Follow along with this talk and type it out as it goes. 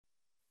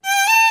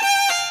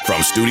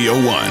From Studio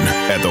One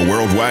at the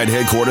worldwide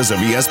headquarters of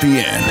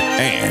ESPN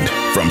and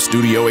from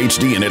Studio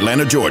HD in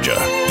Atlanta, Georgia,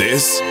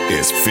 this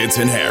is Fitz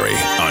and Harry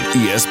on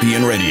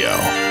ESPN Radio,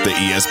 the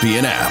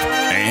ESPN app,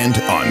 and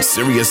on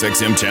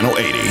SiriusXM Channel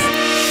 80.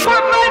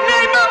 Put my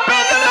name up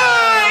in the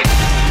line!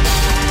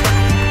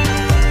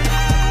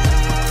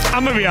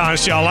 I'm going to be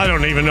honest, y'all. I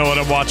don't even know what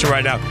I'm watching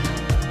right now.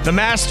 The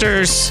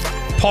Masters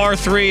Par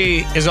 3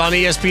 is on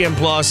ESPN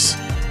Plus.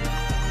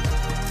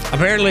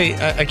 Apparently,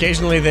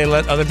 occasionally they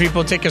let other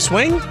people take a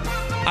swing.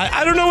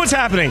 I don't know what's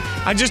happening.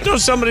 I just know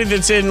somebody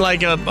that's in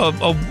like a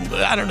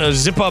I don't know,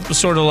 zip-up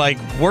sort of like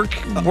work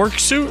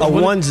suit? A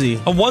onesie.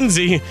 A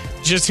onesie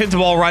just hit the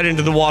ball right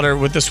into the water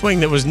with the swing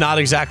that was not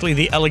exactly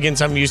the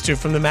elegance I'm used to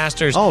from the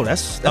Masters. Oh,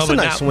 that's a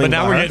nice swing. But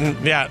now we're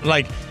getting,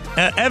 like...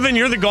 Evan,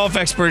 you're the golf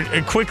expert.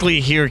 Quickly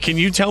here, can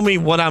you tell me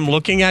what I'm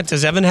looking at?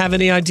 Does Evan have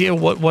any idea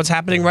what's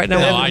happening right now?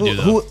 No, I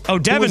do.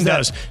 Devin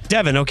does.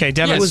 Devin, okay,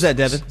 Devin. Who was that,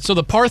 Devin? So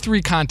the par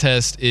 3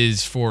 contest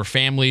is for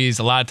families.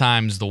 A lot of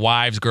times, the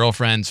wives,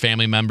 girlfriends,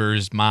 family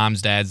members,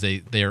 moms, dads,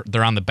 they're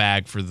on the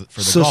bag for the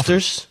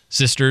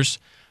sisters.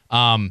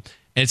 And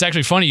it's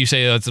actually funny you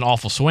say that's an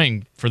awful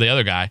swing for the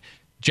other guy.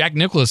 Jack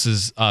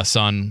Nicklaus's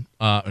grandson,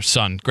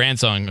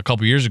 a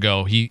couple years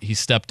ago, he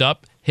stepped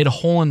up, hit a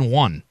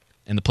hole-in-one.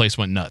 And the place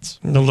went nuts.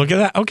 Look at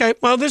that. Okay,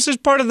 well, this is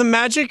part of the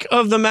magic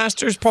of the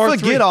Masters Par 3.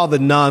 Forget all the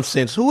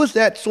nonsense. Who is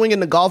that swinging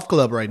the golf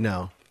club right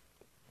now?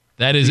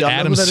 That is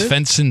Adam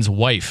Svenson's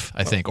wife,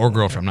 I think, or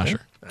girlfriend. I'm not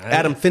sure.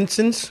 Adam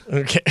Fenson's?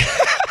 Okay.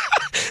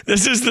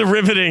 This is the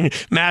riveting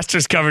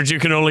Masters coverage you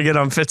can only get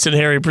on Fitz and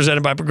Harry,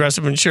 presented by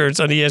Progressive Insurance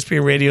on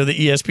ESPN Radio, the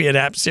ESPN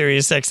app,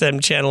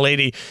 SiriusXM Channel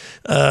 80.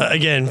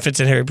 Again, Fitz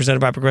and Harry, presented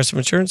by Progressive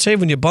Insurance.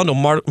 Save when you bundle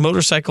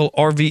motorcycle,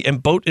 RV,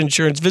 and boat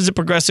insurance. Visit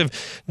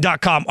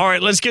Progressive.com. All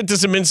right, let's get to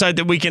some insight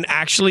that we can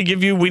actually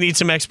give you. We need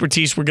some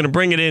expertise. We're going to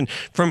bring it in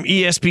from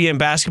ESPN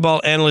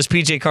basketball analyst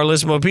PJ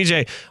Carlesimo.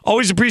 PJ,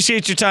 always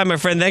appreciate your time, my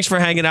friend. Thanks for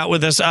hanging out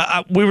with us.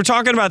 We were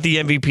talking about the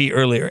MVP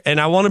earlier,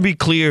 and I want to be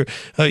clear,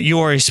 you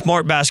are a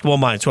smart basketball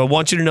mind. So I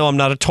want you to know I'm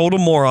not a total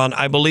moron.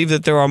 I believe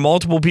that there are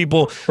multiple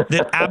people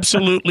that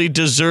absolutely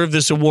deserve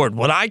this award.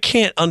 What I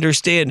can't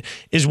understand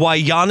is why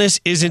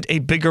Giannis isn't a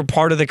bigger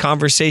part of the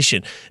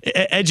conversation.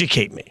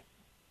 Educate me.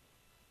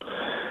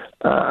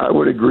 I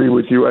would agree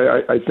with you.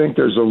 I think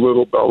there's a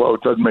little, although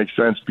it doesn't make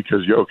sense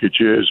because Jokic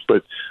is,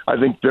 but I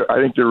think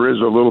there is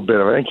a little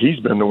bit. I think he's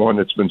been the one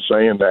that's been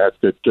saying that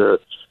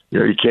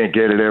you can't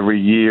get it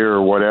every year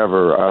or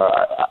whatever.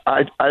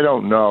 I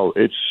don't know.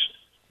 It's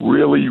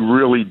really,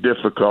 really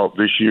difficult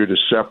this year to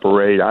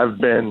separate. I've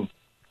been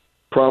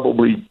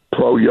probably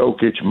pro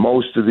Jokic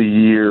most of the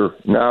year.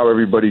 Now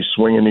everybody's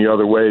swinging the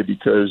other way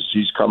because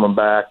he's coming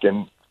back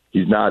and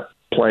he's not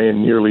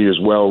playing nearly as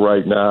well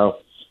right now.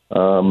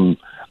 I'm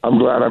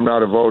glad I'm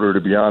not a voter, to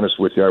be honest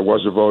with you. I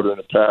was a voter in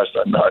the past.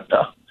 I'm not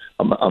now.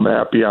 I'm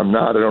happy I'm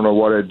not. I don't know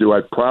what I'd do.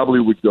 I probably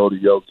would go to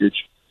Jokic.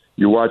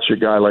 You watch a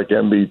guy like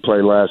Embiid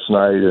play last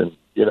night and,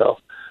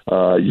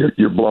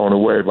 you're blown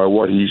away by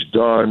what he's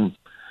done.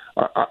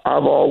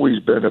 I've always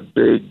been a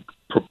big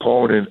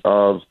proponent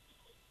of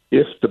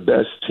if the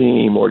best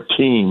team or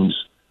teams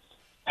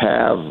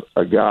have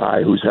a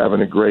guy who's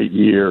having a great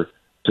year,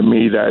 to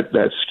me that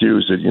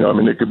skews it.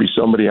 There could be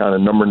somebody on a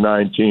number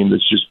 9 team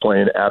that's just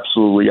playing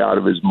absolutely out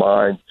of his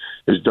mind,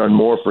 has done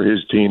more for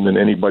his team than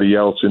anybody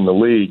else in the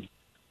league,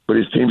 but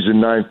his team's in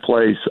 9th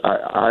place.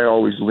 I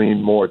always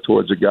lean more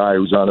towards a guy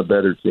who's on a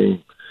better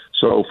team.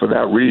 So for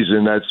that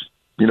reason, that's,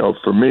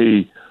 for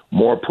me,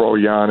 more pro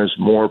Giannis,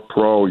 more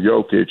pro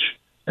Jokic,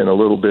 and a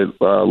little bit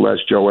less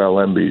Joel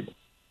Embiid.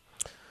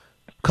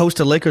 Coach,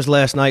 the Lakers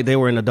last night, they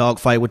were in a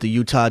dogfight with the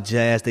Utah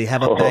Jazz. They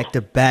have a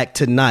back-to-back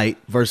tonight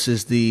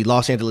versus the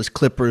Los Angeles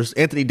Clippers.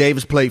 Anthony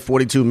Davis played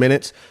 42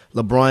 minutes.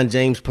 LeBron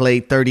James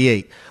played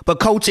 38.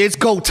 But, Coach, it's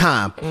go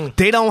time.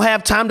 They don't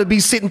have time to be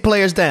sitting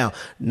players down.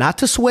 Not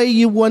to sway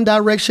you one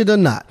direction or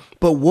not,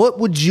 but what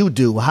would you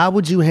do? How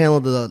would you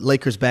handle the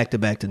Lakers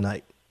back-to-back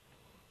tonight?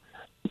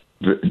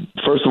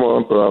 First of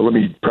all, let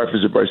me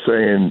preface it by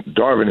saying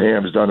Darvin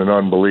Ham's done an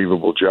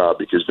unbelievable job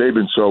because they've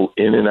been so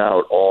in and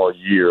out all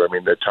year.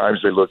 At times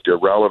they looked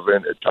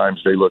irrelevant, at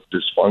times they looked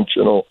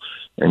dysfunctional,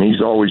 and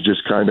he's always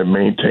just kind of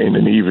maintained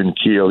an even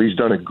keel. He's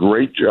done a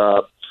great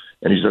job,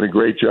 and he's done a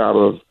great job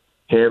of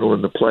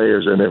handling the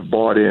players, and they've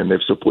bought in.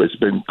 It's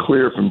been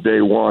clear from day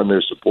one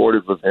they're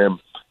supportive of him,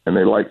 and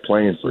they like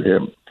playing for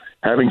him.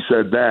 Having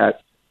said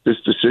that, this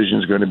decision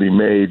is going to be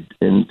made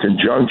in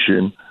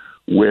conjunction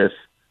with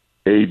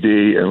AD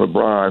and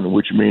LeBron,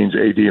 which means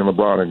AD and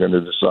LeBron are going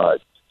to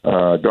decide.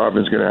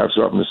 Darvin's going to have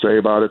something to say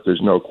about it.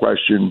 There's no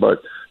question,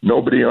 but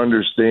nobody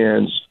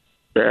understands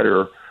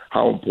better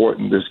how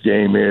important this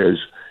game is,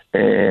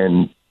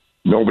 and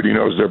nobody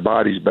knows their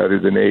bodies better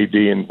than AD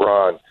and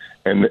LeBron.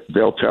 And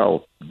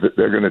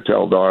they're going to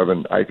tell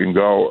Darvin, I can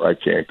go, or I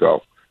can't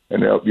go.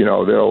 And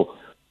they'll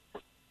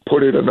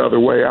put it another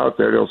way out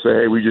there. They'll say,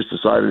 hey, we just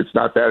decided it's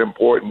not that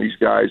important. These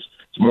guys,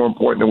 it's more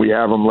important that we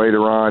have them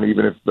later on,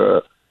 even if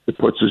it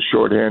puts us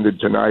shorthanded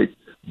tonight.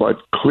 But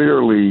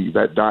clearly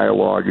that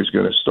dialogue is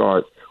going to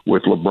start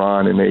with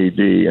LeBron and AD,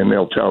 and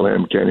they'll tell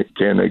him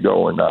can they go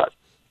or not.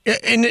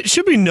 And it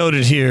should be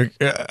noted here,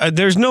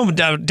 there's no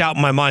doubt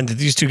in my mind that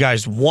these two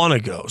guys want to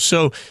go.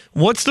 So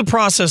what's the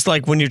process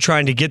like when you're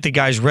trying to get the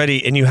guys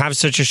ready and you have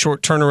such a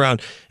short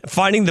turnaround,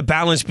 finding the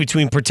balance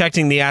between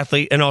protecting the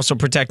athlete and also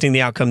protecting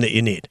the outcome that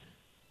you need?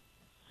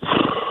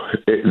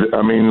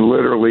 I mean,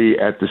 literally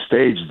at the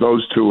stage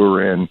those two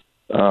are in,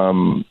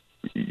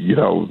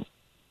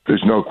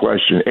 there's no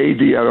question.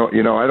 AD,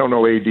 I don't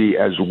know AD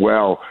as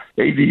well.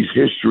 AD's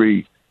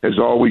history has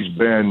always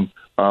been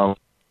a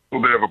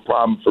little bit of a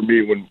problem for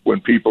me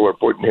when people are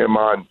putting him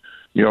on,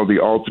 the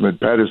ultimate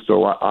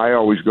pedestal. I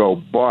always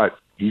go, but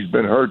he's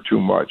been hurt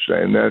too much,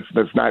 and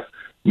that's not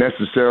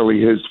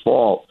necessarily his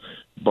fault.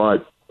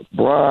 But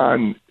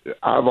Bron,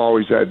 I've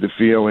always had the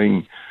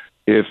feeling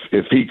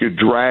if he could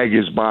drag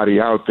his body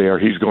out there,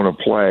 he's going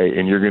to play,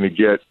 and you're going to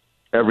get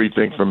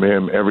everything from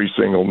him every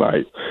single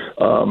night.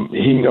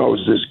 He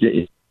knows this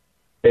game.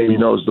 He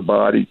knows the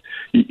body.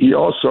 He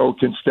also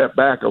can step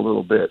back a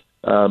little bit.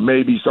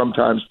 Maybe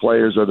sometimes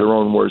players are their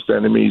own worst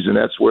enemies, and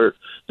that's where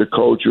the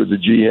coach or the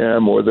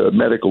GM or the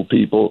medical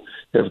people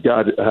have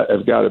got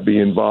to be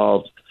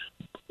involved.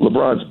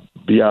 LeBron's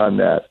beyond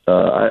that.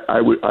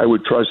 I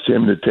would trust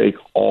him to take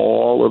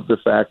all of the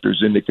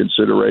factors into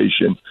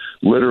consideration.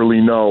 Literally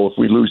know, if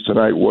we lose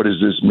tonight, what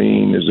does this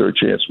mean? Is there a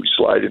chance we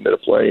slide into the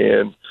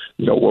play-in?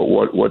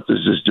 What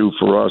does this do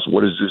for us?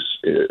 What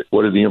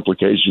are the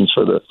implications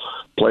for the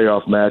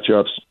playoff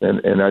matchups?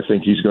 And I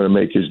think he's going to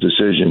make his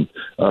decision.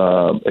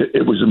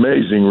 It was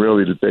amazing,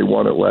 really, that they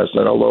won it last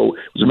night, although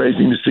it was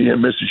amazing to see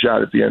him miss a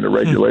shot at the end of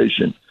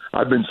regulation.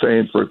 I've been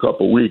saying for a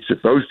couple of weeks,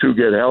 if those two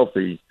get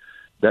healthy,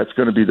 that's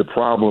going to be the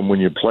problem when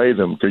you play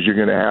them, because you're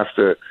going to have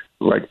to,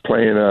 like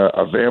playing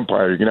a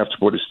vampire, you're going to have to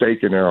put a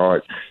stake in their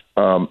heart.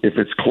 If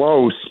it's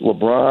close,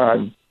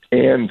 LeBron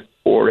and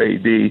or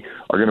AD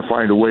are going to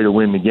find a way to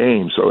win the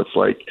game. So it's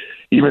like,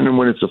 even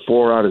when it's a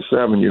 4 out of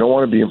 7, you don't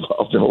want to be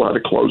involved in a lot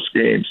of close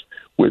games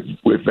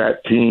with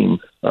that team,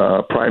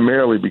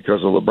 primarily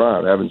because of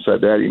LeBron. Having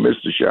said that, he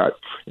missed a shot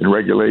in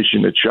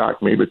regulation that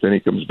shocked me, but then he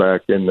comes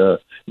back in the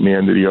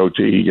end of the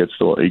OT. He gets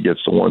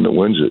the one that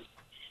wins it.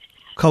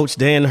 Coach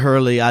Dan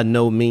Hurley, I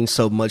know, means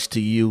so much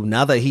to you.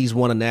 Now that he's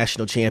won a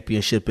national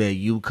championship at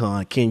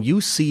UConn, can you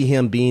see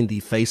him being the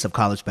face of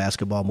college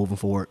basketball moving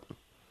forward?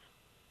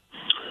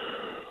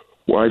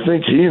 Well, I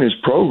think he and his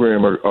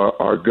program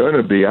are going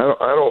to be. I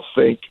don't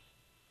think,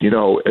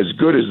 as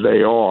good as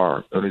they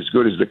are and as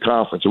good as the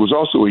conference. It was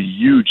also a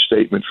huge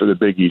statement for the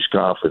Big East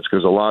Conference,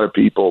 because a lot of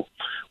people,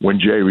 when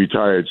Jay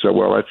retired, said,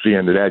 well, that's the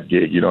end of that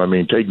gig.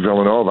 Take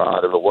Villanova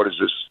out of it. What has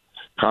this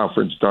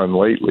conference done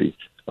lately?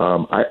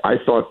 I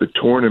thought the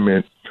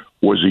tournament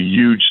was a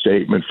huge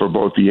statement for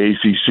both the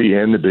ACC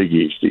and the Big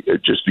East,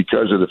 just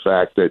because of the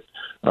fact that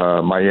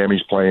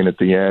Miami's playing at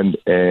the end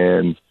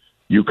and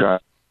UConn.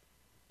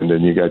 And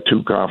then you got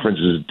two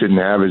conferences that didn't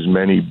have as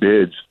many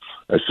bids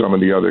as some of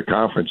the other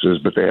conferences,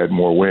 but they had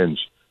more wins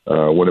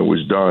when it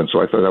was done.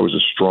 So I thought that was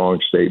a strong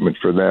statement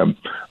for them.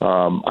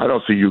 I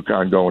don't see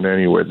UConn going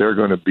anywhere. They're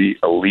going to be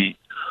elite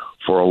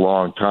for a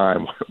long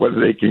time.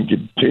 Whether they can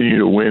continue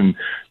to win,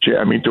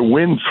 to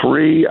win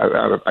 3,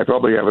 I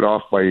probably have it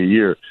off by a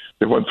year.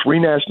 They've won 3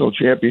 national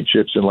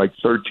championships in like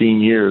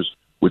 13 years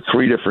with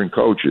 3 different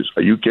coaches.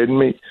 Are you kidding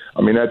me?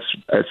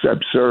 That's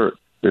absurd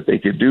that they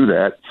could do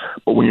that.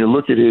 But when you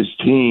look at his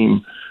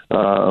team,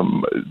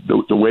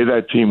 the way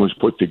that team was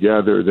put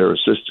together, their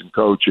assistant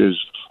coaches,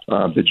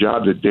 the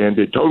job that Dan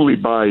did, totally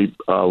by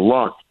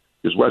luck,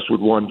 because Westwood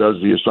One does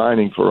the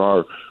assigning for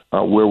our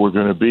where we're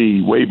going to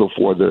be way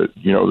before the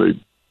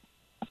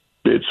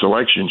bid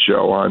selection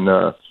show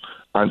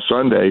on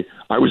Sunday.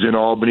 I was in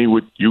Albany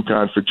with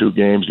UConn for 2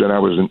 games. Then I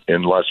was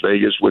in Las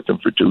Vegas with them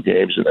for 2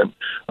 games. And then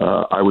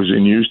I was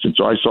in Houston.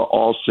 So I saw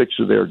all 6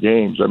 of their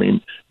games.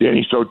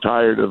 Danny's so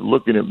tired of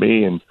looking at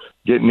me and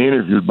getting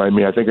interviewed by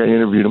me. I think I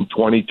interviewed him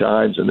 20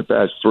 times in the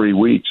past 3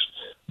 weeks.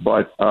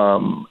 But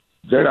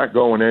they're not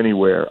going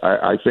anywhere.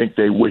 I think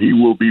he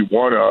will be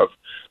one of,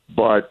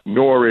 but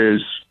nor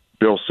is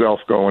Bill Self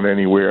going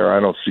anywhere. I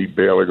don't see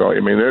Baylor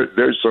going.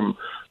 There's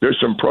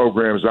some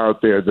programs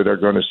out there that are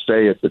going to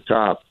stay at the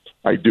top.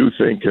 I do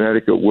think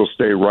Connecticut will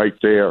stay right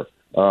there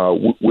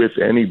with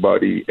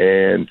anybody.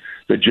 And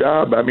the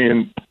job,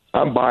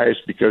 I'm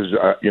biased because,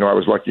 I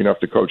was lucky enough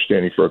to coach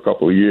Danny for a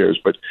couple of years,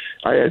 but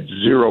I had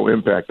zero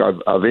impact.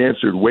 I've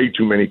answered way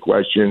too many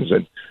questions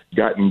and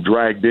gotten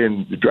dragged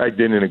in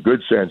a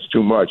good sense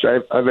too much.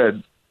 I've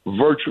had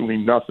virtually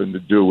nothing to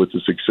do with the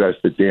success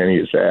that Danny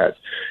has had.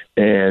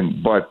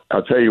 But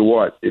I'll tell you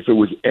what, if it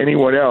was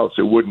anyone else,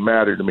 it wouldn't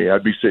matter to me.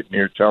 I'd be sitting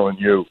here telling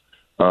you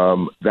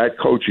that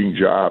coaching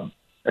job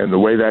and the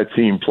way that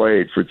team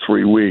played for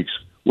 3 weeks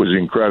was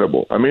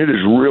incredible. It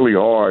is really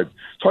hard.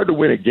 It's hard to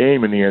win a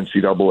game in the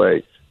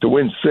NCAA. To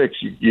win 6,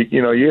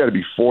 you got to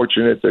be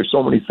fortunate. There's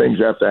so many things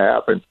have to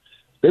happen.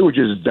 They were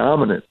just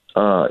dominant.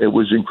 It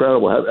was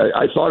incredible.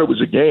 I thought it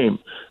was a game.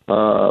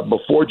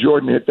 Before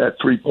Jordan hit that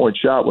 3-point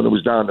shot when it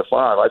was down to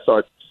 5, I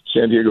thought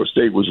San Diego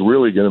State was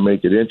really going to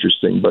make it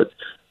interesting. But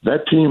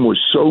That team was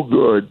so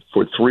good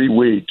for 3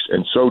 weeks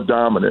and so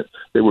dominant.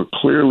 They were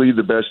clearly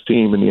the best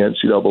team in the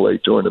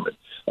NCAA tournament.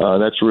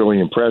 That's really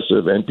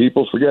impressive. And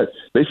people forget,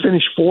 they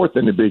finished 4th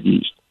in the Big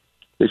East.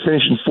 They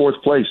finished in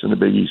 4th place in the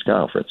Big East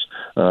Conference.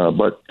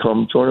 But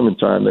come tournament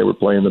time, they were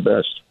playing the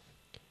best.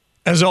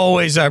 As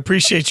always, I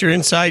appreciate your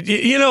insight.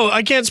 You know,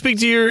 I can't speak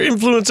to your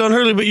influence on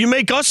Hurley, but you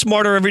make us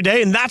smarter every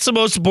day, and that's the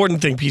most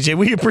important thing, PJ.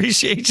 We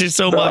appreciate you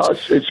so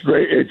much. It's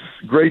great. It's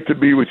great to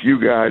be with you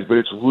guys, but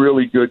it's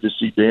really good to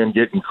see Dan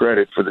getting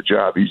credit for the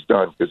job he's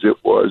done because it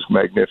was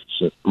magnificent.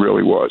 It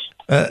really was.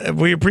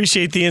 We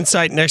appreciate the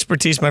insight and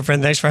expertise, my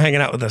friend. Thanks for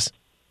hanging out with us.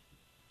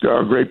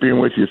 Great being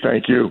with you.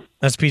 Thank you.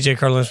 That's PJ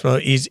Carlin,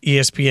 he's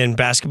ESPN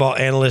basketball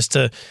analyst,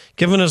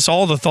 giving us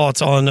all the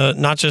thoughts on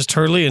not just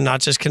Hurley and not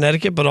just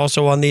Connecticut, but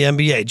also on the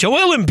NBA.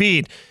 Joel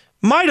Embiid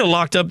might have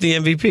locked up the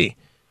MVP,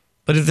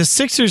 but if the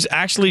Sixers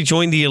actually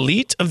join the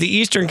elite of the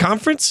Eastern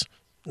Conference,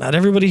 not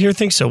everybody here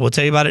thinks so. We'll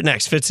tell you about it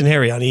next. Fitz and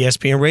Harry on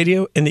ESPN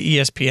Radio and the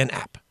ESPN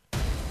app.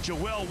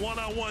 Joel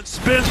one-on-one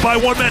spins by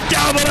one man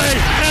down the lane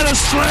and a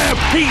slam.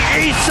 He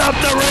eats up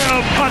the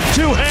rim. A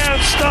two-hand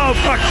stuff,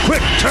 a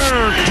quick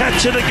turn,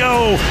 catch it to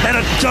go, and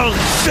a dunk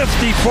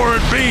 50 for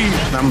Embiid.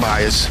 I'm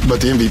biased, but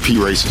the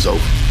MVP race is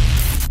over.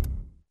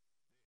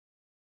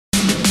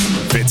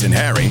 Fitz and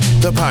Harry,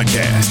 the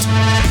podcast.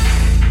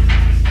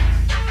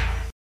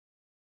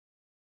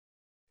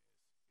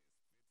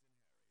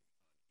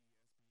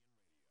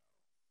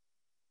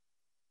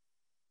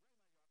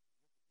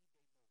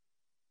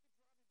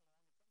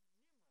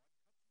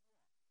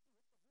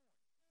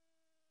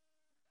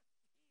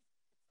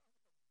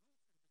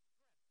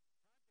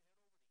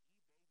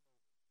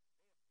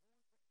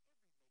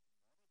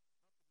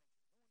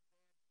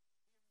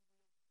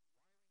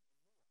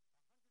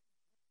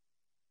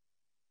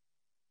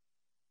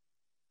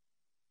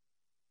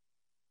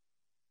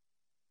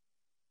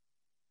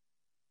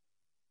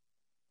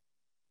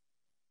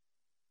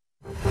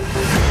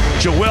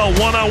 Joel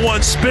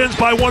one-on-one spins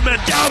by one man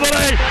down the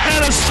lane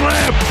and a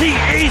slam. He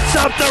eats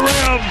up the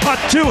rim. A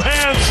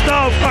two-hand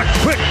stuff, a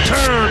quick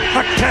turn,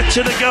 a catch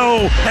and a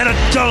go, and a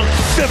dunk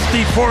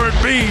 50 for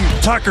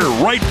Embiid. Tucker,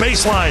 right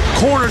baseline,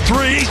 corner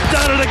three. He's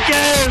done it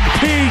again.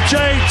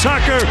 P.J.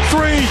 Tucker,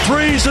 3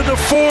 threes in the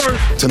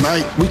fourth.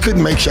 Tonight, we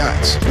couldn't make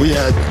shots. We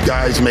had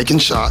guys making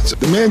shots.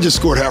 The man just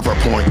scored half our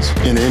points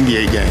in the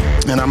NBA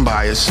game. And I'm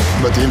biased,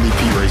 but the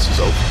MVP race is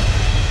over.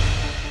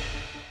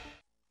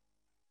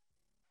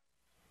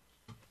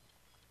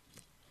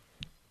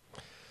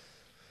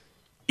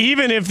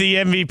 Even if the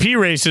MVP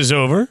race is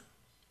over,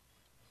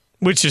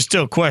 which is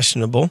still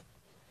questionable,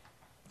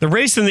 the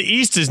race in the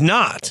East is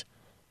not.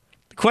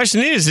 The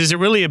question is it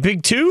really a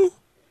big 2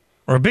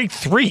 or a big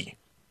 3?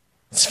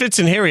 It's Fitz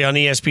and Harry on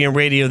ESPN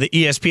Radio, the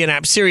ESPN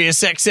app,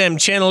 Sirius XM,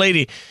 Channel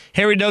 80.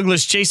 Harry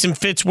Douglas, Jason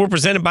Fitz. We're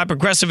presented by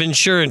Progressive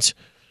Insurance.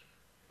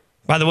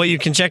 By the way, you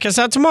can check us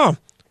out tomorrow.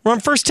 We're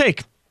on First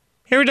Take.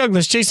 Harry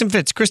Douglas, Jason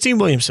Fitz, Christine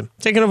Williamson,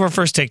 taking over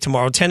First Take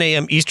tomorrow, 10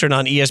 a.m. Eastern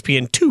on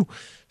ESPN 2.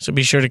 So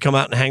be sure to come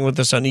out and hang with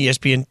us on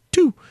ESPN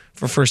 2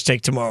 for First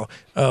Take tomorrow.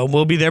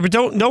 We'll be there, but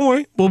don't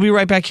worry. We'll be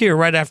right back here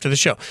right after the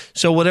show.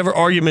 So whatever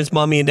arguments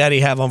Mommy and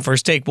Daddy have on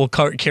First Take, we'll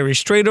carry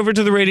straight over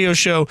to the radio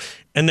show,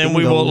 and then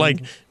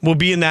we'll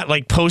be in that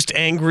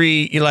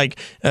post-angry,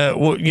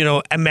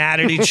 mad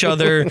at each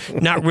other,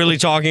 not really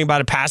talking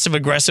about it,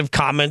 passive-aggressive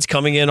comments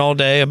coming in all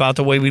day about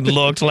the way we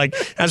looked.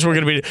 That's what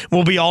we're going to be.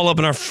 We'll be all up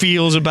in our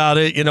feels about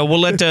it. We'll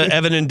let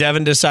Evan and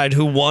Devin decide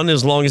who won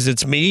as long as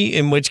it's me,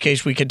 in which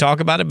case we can talk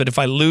about it. But if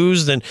I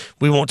lose, then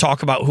we won't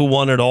talk about who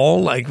won at all.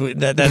 That's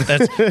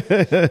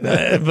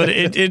but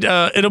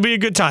it'll be a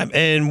good time,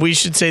 and we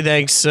should say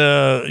thanks,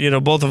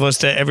 both of us,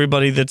 to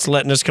everybody that's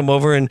letting us come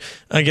over and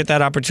get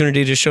that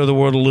opportunity to show the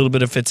world a little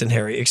bit of Fitz and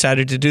Harry.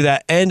 Excited to do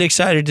that, and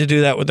excited to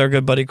do that with our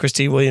good buddy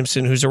Christine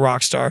Williamson, who's a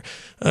rock star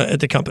at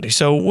the company.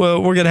 So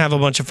we're going to have a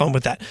bunch of fun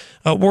with that.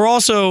 We're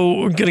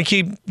also going to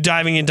keep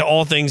diving into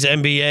all things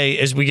NBA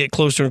as we get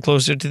closer and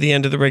closer to the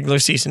end of the regular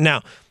season.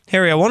 Now,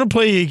 Harry, I want to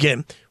play you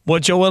again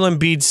what Joel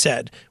Embiid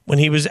said when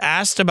he was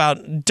asked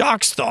about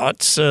Doc's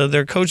thoughts,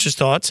 their coach's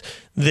thoughts,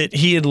 that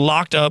he had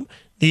locked up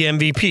the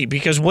MVP.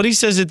 Because what he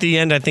says at the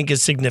end, I think,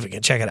 is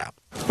significant. Check it out.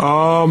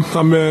 I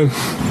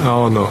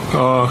don't know.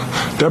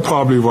 They're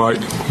probably right,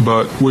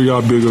 but we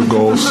got bigger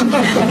goals. Only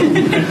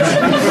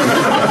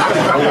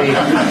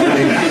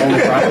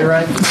probably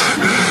right?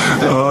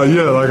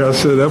 Yeah, like I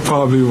said, they're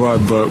probably right,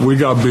 but we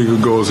got bigger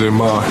goals in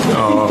mind.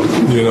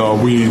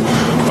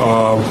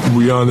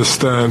 We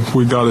understand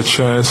we got a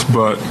chance,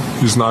 but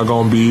it's not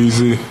going to be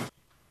easy.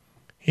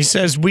 He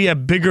says we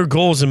have bigger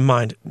goals in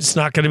mind. It's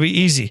not going to be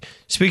easy.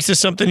 Speaks to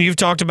something you've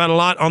talked about a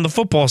lot on the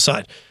football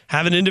side.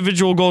 Having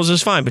individual goals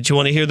is fine, but you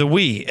want to hear the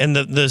we. And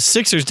the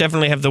Sixers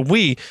definitely have the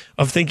we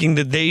of thinking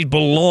that they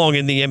belong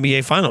in the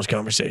NBA Finals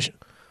conversation.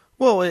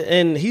 Well,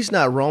 and he's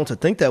not wrong to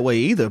think that way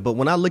either. But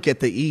when I look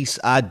at the East,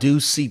 I do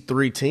see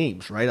 3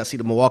 teams, right? I see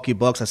the Milwaukee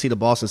Bucks, I see the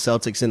Boston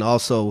Celtics, and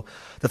also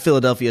the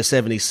Philadelphia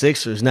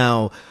 76ers.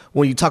 Now,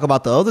 when you talk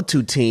about the other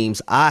 2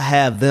 teams, I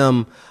have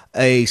them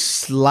a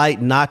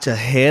slight notch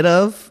ahead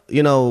of,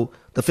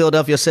 the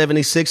Philadelphia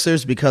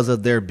 76ers because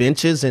of their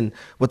benches and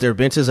what their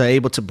benches are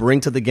able to bring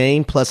to the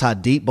game, plus how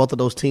deep both of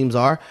those teams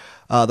are.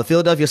 The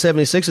Philadelphia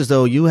 76ers,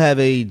 though, you have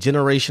a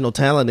generational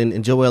talent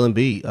in Joel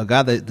Embiid, a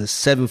guy that's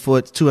 7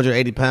 foot,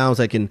 280 pounds,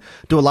 that can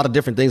do a lot of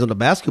different things on the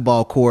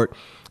basketball court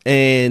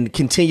and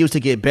continues to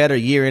get better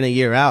year in and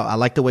year out. I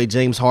like the way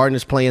James Harden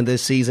is playing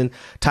this season.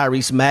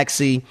 Tyrese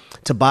Maxey,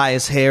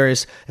 Tobias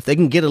Harris. If they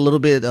can get a little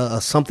bit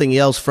something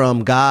else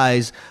from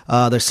guys,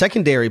 their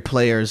secondary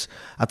players,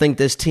 I think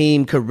this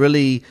team could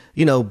really,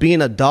 be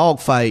in a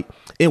dogfight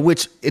in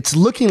which it's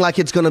looking like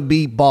it's going to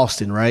be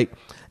Boston, right?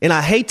 And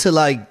I hate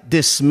to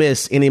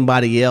dismiss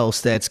anybody else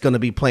that's going to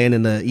be playing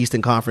in the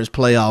Eastern Conference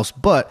playoffs,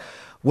 but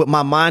what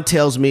my mind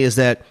tells me is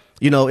that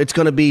it's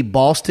going to be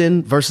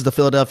Boston versus the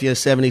Philadelphia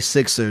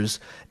 76ers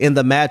in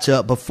the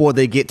matchup before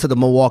they get to the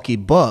Milwaukee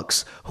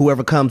Bucks,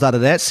 whoever comes out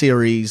of that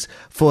series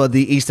for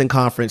the Eastern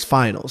Conference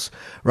Finals,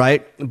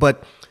 right?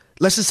 But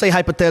let's just say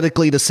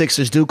hypothetically the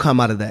Sixers do come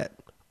out of that.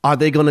 Are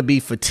they going to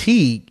be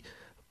fatigued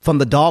from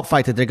the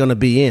dogfight that they're going to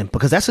be in?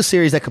 Because that's a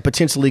series that could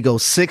potentially go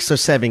 6 or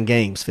 7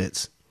 games,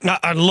 Fitz.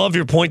 I love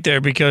your point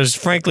there because,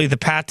 frankly, the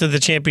path to the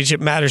championship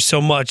matters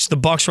so much. The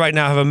Bucks right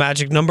now have a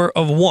magic number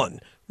of 1.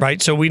 Right,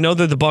 so we know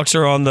that the Bucks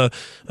are on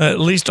at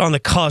least on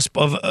the cusp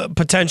of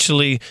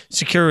potentially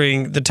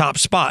securing the top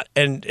spot.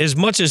 And as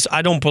much as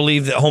I don't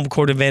believe that home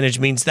court advantage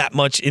means that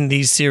much in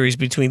these series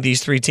between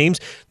these 3 teams,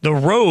 the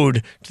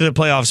road to the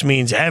playoffs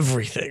means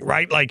everything,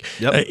 right?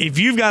 If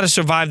you've got to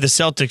survive the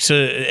Celtics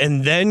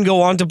and then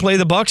go on to play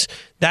the Bucks,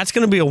 that's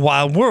going to be a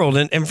wild world.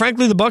 And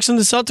frankly, the Bucks and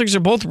the Celtics are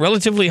both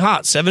relatively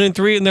hot,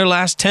 7-3 in their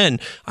last 10.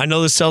 I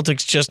know the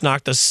Celtics just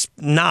knocked the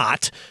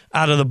snot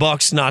out of the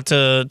Bucks not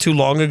too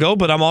long ago,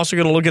 but I'm also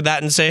going to look at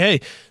that and say,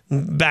 hey,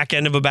 back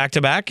end of a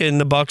back-to-back, and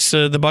the Bucks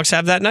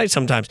have that night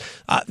sometimes.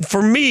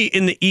 For me,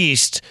 in the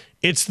East,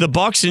 it's the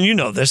Bucks, and you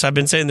know this. I've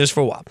been saying this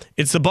for a while.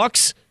 It's the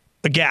Bucks,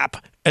 a gap,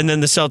 and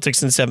then the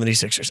Celtics and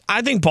 76ers.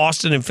 I think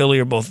Boston and Philly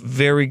are both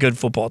very good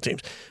football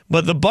teams.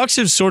 But the Bucks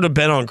have sort of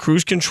been on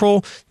cruise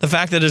control. The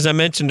fact that, as I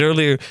mentioned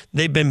earlier,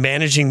 they've been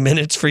managing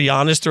minutes for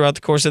Giannis throughout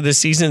the course of this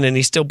season, and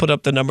he still put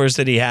up the numbers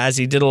that he has.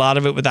 He did a lot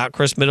of it without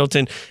Chris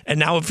Middleton, and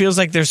now it feels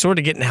like they're sort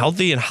of getting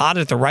healthy and hot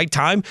at the right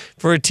time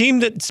for a team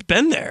that's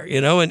been there,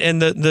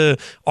 And the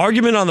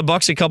argument on the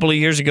Bucks a couple of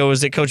years ago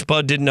is that Coach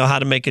Bud didn't know how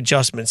to make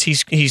adjustments.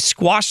 He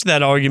squashed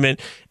that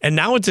argument, and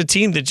now it's a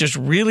team that just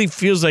really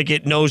feels like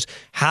it knows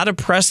how to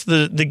press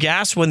the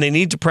gas when they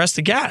need to press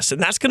the gas,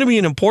 and that's going to be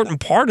an important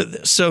part of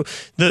this. So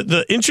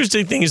the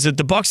interesting thing is that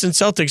the Bucks and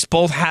Celtics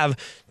both have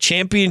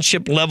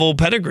championship level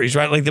pedigrees,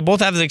 right? Like they both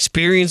have the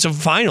experience of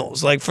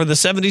finals. Like for the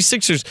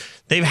 76ers,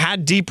 they've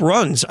had deep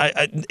runs.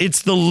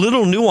 It's the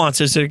little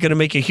nuances that are going to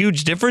make a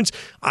huge difference.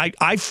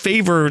 I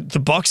favor the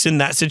Bucks in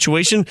that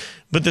situation,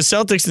 but the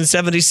Celtics and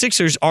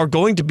 76ers are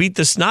going to beat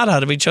the snot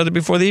out of each other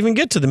before they even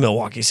get to the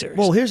Milwaukee series.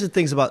 Well, here's the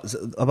things about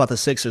the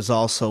Sixers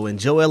also, and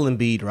Joel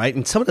Embiid, right?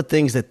 And some of the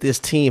things that this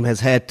team has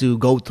had to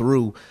go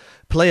through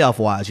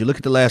playoff-wise. You look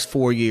at the last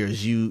 4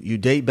 years. You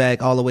date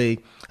back all the way,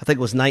 I think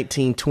it was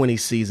 1920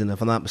 season,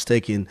 if I'm not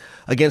mistaken,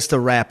 against the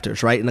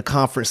Raptors, right, in the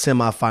conference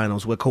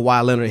semifinals where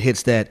Kawhi Leonard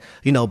hits that,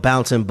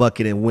 bouncing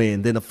bucket and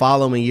win. Then the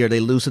following year, they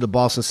lose to the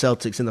Boston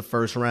Celtics in the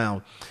first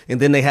round. And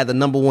then they had the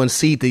number 1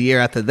 seed the year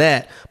after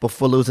that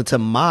before losing to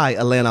my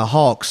Atlanta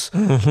Hawks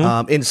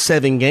in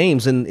 7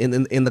 games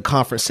in the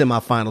conference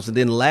semifinals. And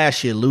then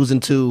last year, losing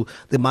to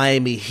the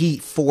Miami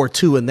Heat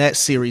 4-2 in that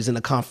series in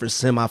the conference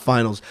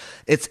semifinals.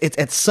 It's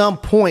at some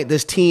point,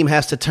 this team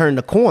has to turn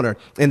the corner.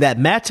 And that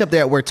matchup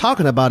that we're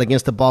talking about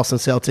against the Boston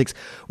Celtics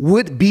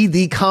would be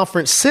the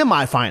conference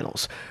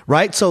semifinals,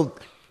 right? So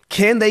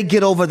can they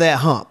get over that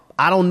hump?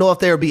 I don't know if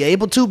they'll be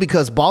able to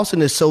because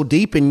Boston is so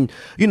deep. And,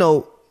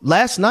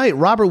 last night,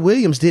 Robert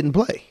Williams didn't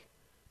play.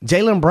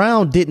 Jaylen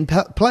Brown didn't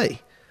play.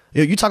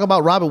 You talk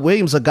about Robert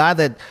Williams, a guy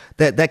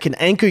that can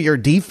anchor your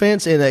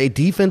defense and a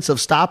defensive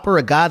stopper,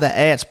 a guy that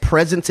adds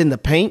presence in the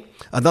paint,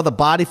 another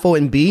body for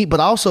Embiid. But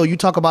also you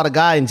talk about a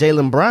guy in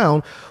Jaylen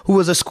Brown who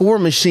is a score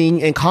machine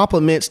and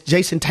complements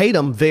Jason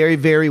Tatum very,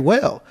 very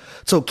well.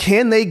 So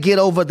can they get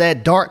over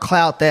that dark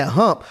cloud, that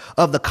hump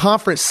of the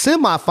conference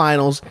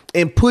semifinals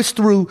and push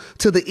through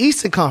to the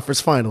Eastern Conference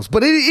Finals?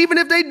 But even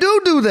if they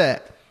do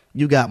that,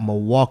 you got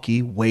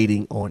Milwaukee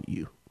waiting on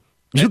you.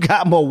 You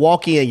got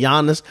Milwaukee and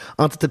Giannis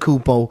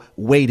Antetokounmpo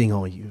waiting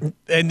on you.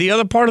 And the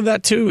other part of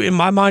that, too, in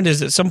my mind,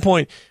 is at some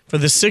point for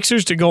the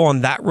Sixers to go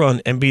on that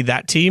run and be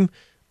that team,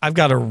 I've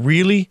got to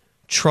really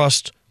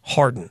trust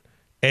Harden.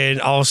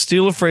 And I'll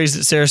steal a phrase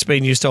that Sarah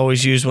Spain used to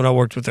always use when I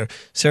worked with her.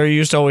 Sarah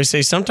used to always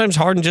say, sometimes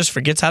Harden just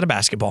forgets how to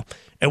basketball.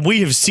 And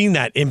we have seen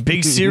that in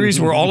big series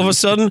where all of a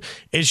sudden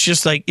it's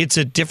just like it's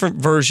a different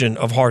version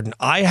of Harden.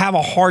 I have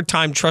a hard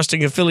time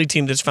trusting a Philly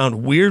team that's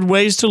found weird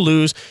ways to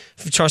lose,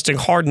 trusting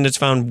Harden that's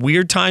found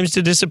weird times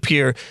to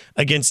disappear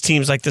against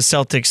teams like the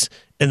Celtics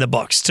and the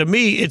Bucks. To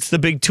me, it's the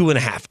big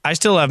 2.5. I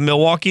still have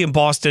Milwaukee and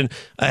Boston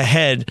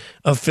ahead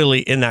of Philly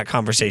in that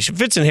conversation.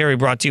 Fitz and Harry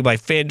brought to you by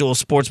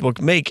FanDuel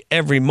Sportsbook. Make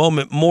every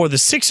moment more. The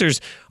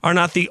Sixers are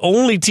not the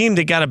only team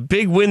that got a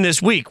big win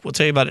this week. We'll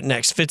tell you about it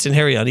next. Fitz and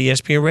Harry on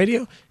ESPN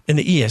Radio and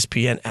the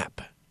ESPN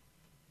app.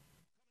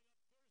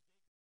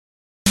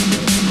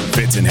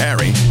 Fitz and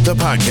Harry, the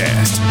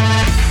podcast.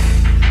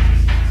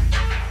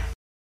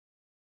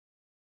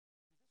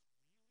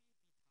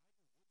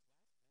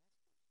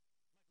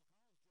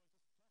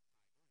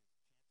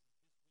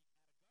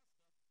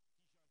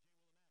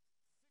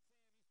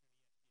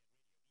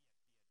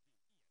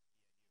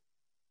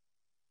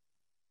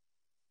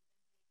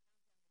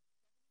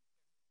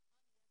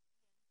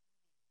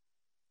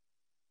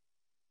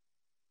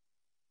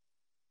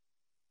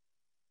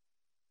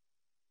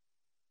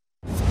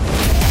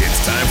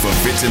 For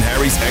Fitz and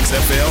Harry's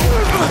XFL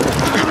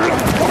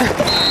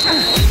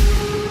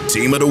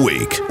Team of the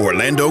Week,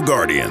 Orlando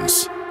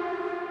Guardians.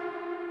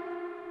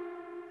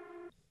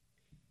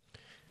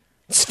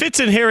 It's Fitz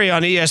and Harry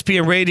on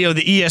ESPN Radio,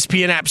 the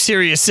ESPN app,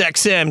 Sirius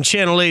XM,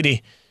 Channel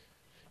 80.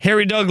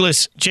 Harry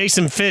Douglas,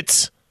 Jason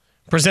Fitz,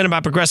 presented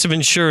by Progressive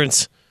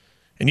Insurance.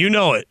 And you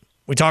know it.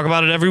 We talk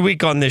about it every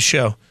week on this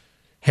show.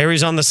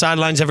 Harry's on the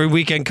sidelines every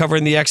weekend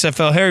covering the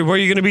XFL. Harry, where are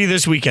you going to be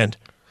this weekend?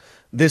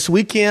 This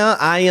weekend,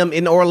 I am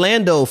in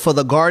Orlando for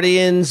the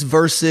Guardians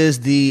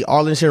versus the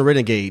Arlington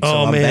Renegades.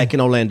 So I'm back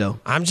in Orlando.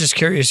 I'm just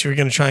curious. You're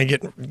going to try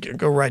and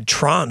go ride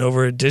Tron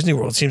over at Disney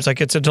World. Seems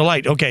like it's a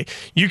delight. Okay,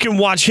 you can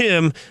watch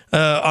him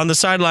on the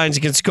sidelines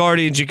against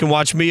Guardians. You can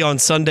watch me on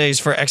Sundays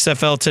for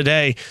XFL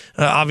Today.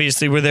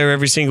 Obviously, we're there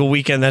every single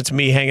weekend. That's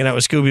me hanging out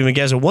with Scooby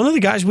McGezza. One of the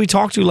guys we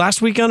talked to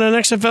last weekend on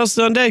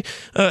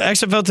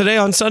XFL Today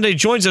on Sunday,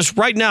 joins us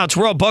right now.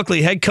 Terrell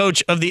Buckley, head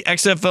coach of the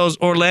XFL's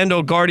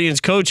Orlando Guardians.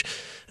 Coach,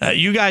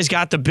 you guys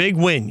got the big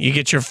win. You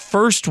get your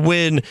first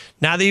win.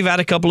 Now that you've had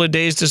a couple of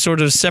days to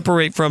sort of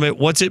separate from it,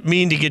 what's it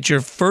mean to get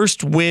your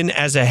first win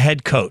as a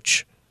head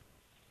coach?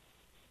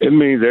 It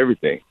means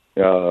everything.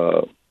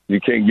 You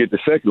can't get the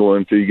second one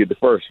until you get the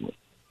first one.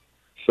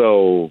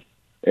 So,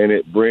 and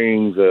it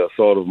brings a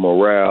sort of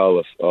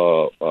morale,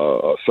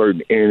 a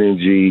certain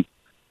energy,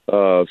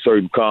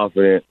 certain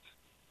confidence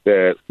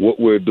that what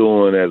we're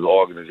doing as an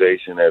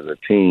organization, as a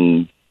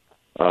team,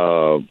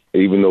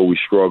 even though we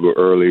struggled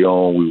early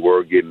on, we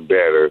were getting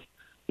better.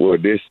 Well,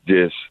 this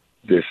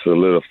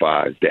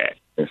solidifies that.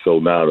 And so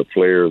now the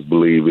players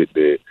believe it,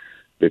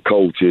 the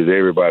coaches,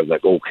 everybody's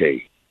like,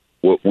 okay,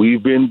 what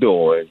we've been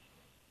doing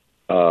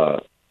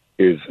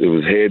it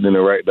was heading in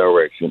the right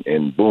direction,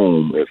 and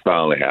boom, it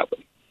finally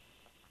happened.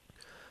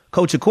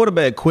 Coach, your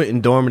quarterback,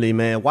 Quentin Dormady,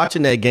 man,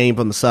 watching that game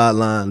from the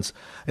sidelines,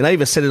 and I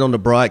even said it on the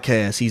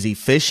broadcast, he's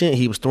efficient.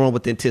 He was throwing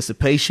with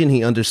anticipation.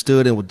 He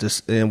understood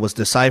and was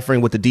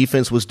deciphering what the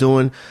defense was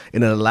doing,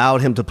 and it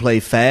allowed him to play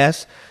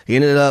fast. He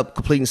ended up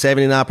completing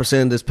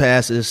 79% of his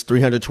passes,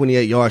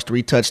 328 yards,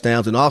 3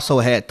 touchdowns, and also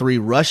had 3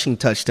 rushing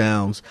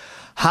touchdowns.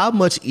 How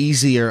much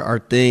easier are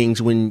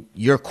things when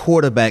your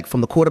quarterback,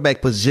 from the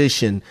quarterback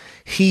position,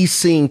 he's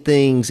seeing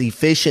things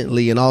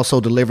efficiently and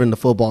also delivering the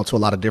football to a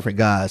lot of different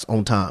guys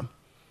on time?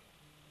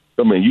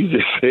 I mean, you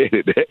just said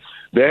it.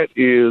 That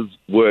is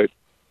what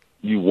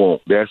you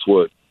want. That's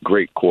what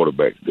great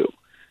quarterbacks do.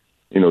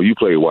 You know, you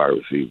play wide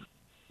receiver.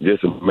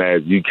 Just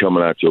imagine you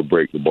coming out your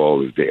break, the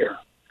ball is there,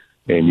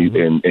 and you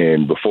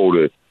and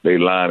before they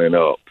lining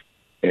up,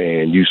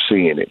 and you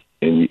seeing it,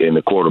 and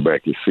the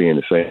quarterback is seeing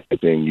the same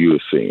thing you're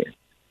seeing.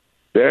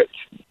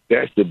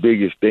 That's the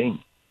biggest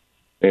thing,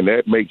 and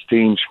that makes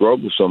teams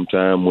struggle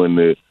sometimes when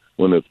the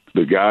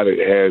guy that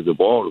has the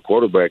ball, the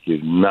quarterback,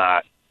 is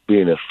not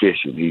being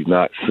efficient. He's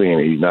not seeing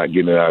it. He's not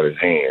getting it out of his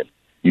hand.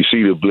 You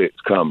see the blitz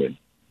coming.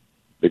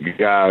 The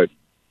guy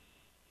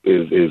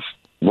is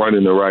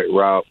running the right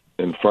route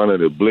in front of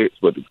the blitz,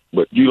 but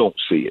you don't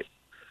see it.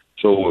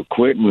 So what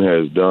Quentin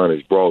has done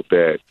is brought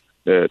that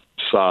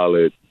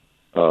solid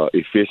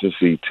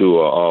efficiency to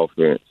our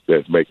offense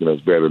that's making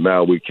us better.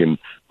 Now we can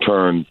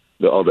turn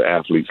the other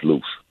athletes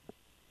loose.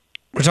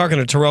 We're talking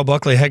to Terrell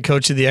Buckley, head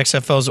coach of the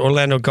XFL's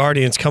Orlando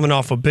Guardians, coming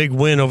off a big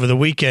win over the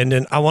weekend.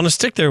 And I want to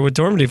stick there with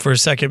Dormady for a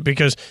second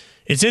because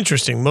it's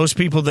interesting. Most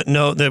people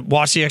that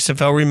watch the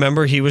XFL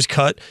remember he was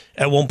cut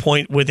at one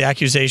point with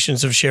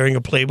accusations of sharing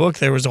a playbook.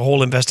 There was a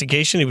whole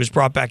investigation. He was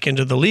brought back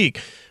into the league.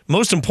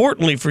 Most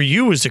importantly for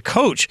you as a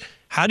coach,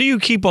 how do you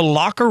keep a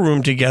locker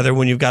room together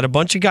when you've got a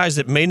bunch of guys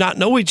that may not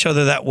know each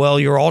other that well?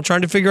 You're all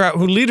trying to figure out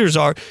who leaders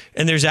are,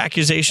 and there's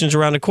accusations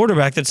around a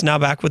quarterback that's now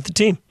back with the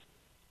team.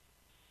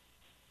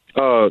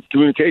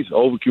 Communication,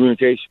 over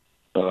communication,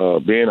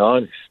 being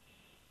honest.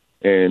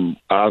 And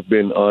I've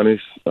been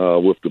honest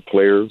with the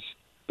players,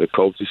 the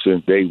coaches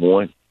since day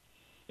one,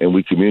 and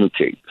we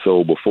communicate.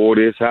 So before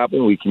this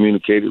happened, we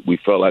communicated. We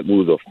felt like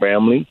we was a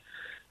family,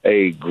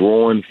 a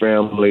growing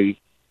family,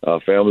 a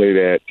family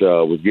that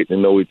was getting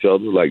to know each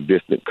other like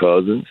distant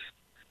cousins.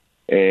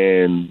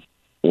 And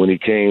when he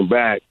came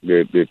back,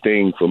 the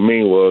thing for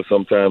me was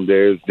sometimes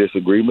there's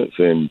disagreements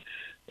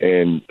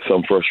and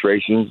some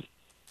frustrations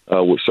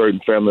with certain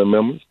family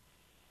members.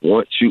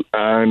 Once you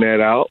iron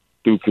that out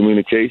through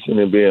communication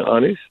and being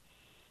honest,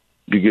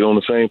 you get on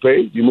the same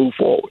page, you move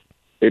forward.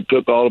 It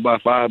took all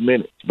about 5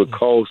 minutes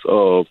because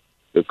of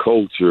the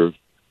culture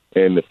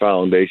and the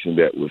foundation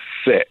that was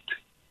set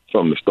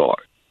from the start.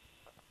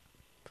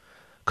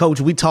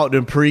 Coach, we talked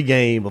in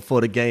pregame before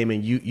the game,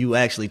 and you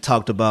actually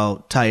talked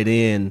about tight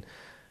end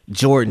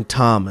Jordan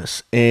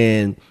Thomas.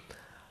 And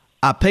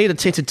I paid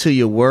attention to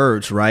your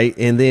words, right?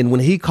 And then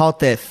when he caught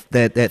that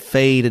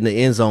fade in the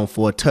end zone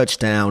for a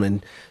touchdown,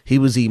 and he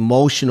was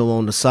emotional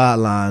on the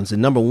sidelines,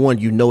 and number one,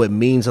 you know it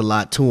means a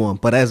lot to him.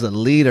 But as a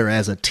leader,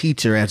 as a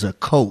teacher, as a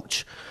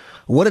coach,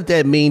 what did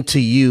that mean to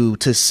you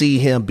to see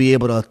him be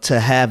able to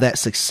have that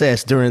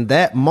success during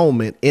that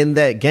moment in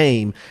that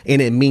game,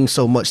 and it means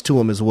so much to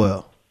him as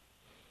well?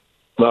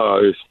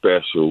 It's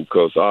special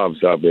because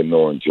obviously I've been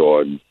knowing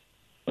Jordan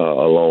a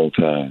long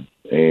time,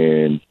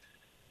 and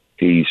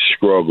he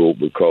struggled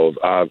because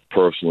I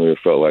personally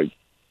felt like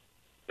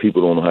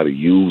people don't know how to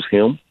use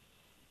him.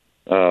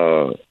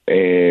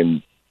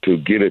 And to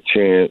get a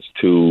chance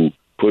to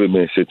put him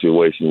in a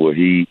situation where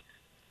he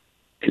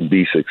can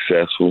be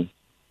successful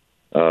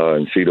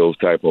and see those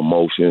type of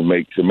emotions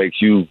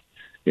makes you,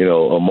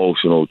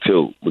 emotional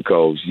too,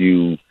 because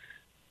you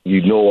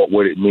know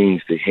what it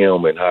means to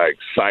him and how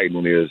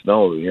exciting it is, not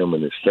only him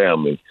and his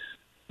family,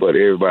 but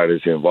everybody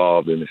that's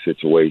involved in the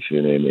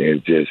situation. And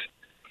it just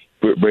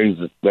brings,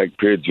 like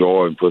Pierre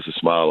Jordan puts a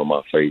smile on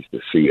my face to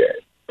see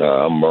that.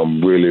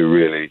 I'm really,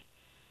 really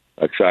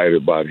excited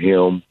about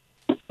him,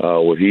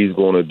 what he's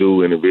going to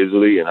do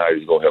individually and how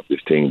he's going to help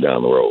this team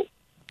down the road.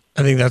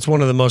 I think that's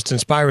one of the most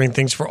inspiring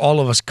things for all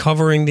of us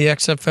covering the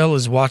XFL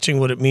is watching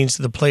what it means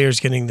to the players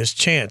getting this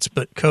chance.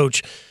 But,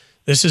 Coach,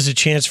 this is a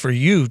chance for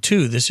you,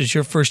 too. This is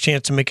your first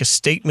chance to make a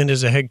statement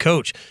as a head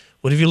coach.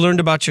 What have you learned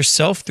about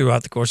yourself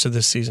throughout the course of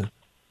this season?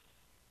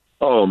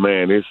 Oh,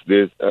 man, it's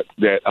this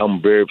that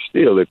I'm very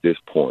still at this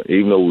point,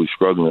 even though we're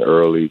struggling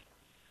early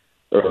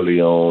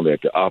on, that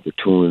the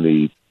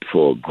opportunity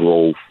for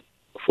growth,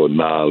 for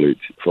knowledge,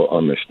 for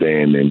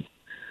understanding,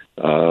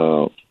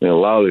 and a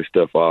lot of this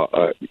stuff,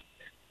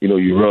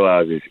 you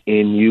realize it's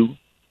in you.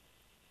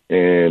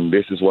 And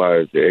this is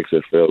why the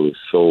XFL is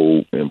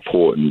so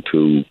important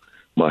to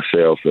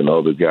myself and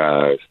other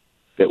guys,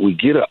 that we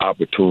get an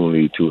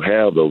opportunity to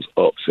have those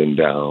ups and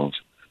downs,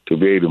 to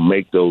be able to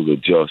make those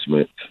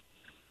adjustments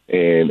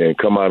and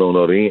come out on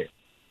the other end.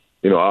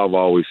 I've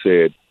always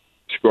said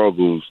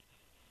struggles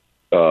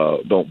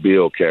don't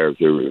build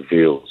character, it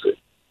reveals it.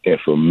 And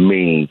for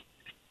me,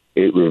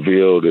 it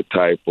revealed the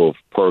type of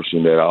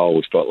person that I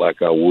always felt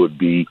like I would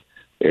be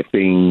if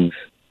things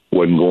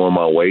wasn't going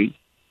my way.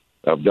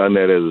 I've done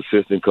that as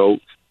assistant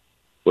coach,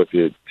 but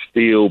to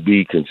still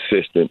be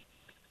consistent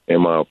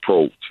in my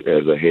approach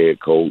as a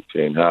head coach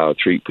and how I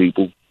treat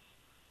people,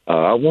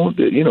 I want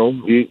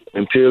to,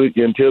 until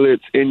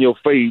it's in your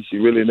face,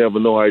 you really never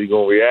know how you're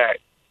going to react.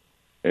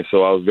 And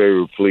so I was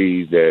very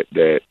pleased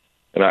that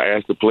and I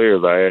asked the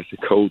players, I asked the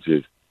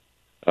coaches,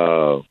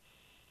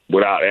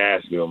 without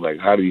asking them, like,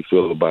 how do you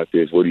feel about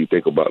this? What do you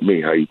think about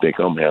me? How do you think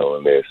I'm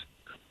handling this?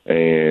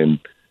 And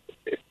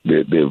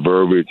the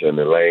verbiage and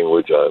the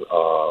language,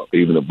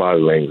 even the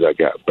body language I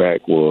got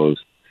back was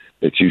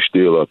that you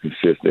still are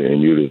consistent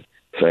and you're the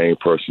same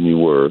person you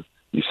were.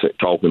 You're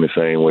talking the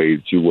same way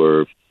that you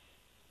were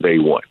day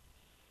one.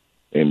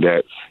 And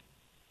that's,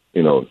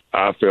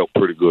 I felt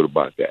pretty good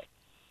about that.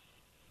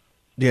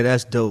 Yeah,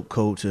 that's dope,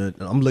 Coach.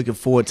 I'm looking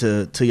forward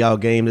to y'all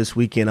game this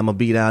weekend. I'm going to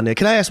be down there.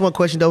 Can I ask one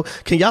question, though?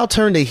 Can y'all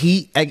turn the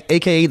heat,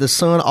 a.k.a. the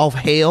sun, off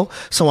hell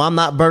so I'm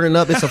not burning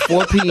up? It's a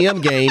 4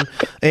 p.m. game,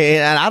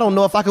 and I don't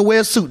know if I can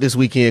wear a suit this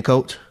weekend,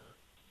 Coach.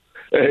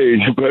 Hey,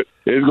 but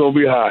it's going to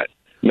be hot.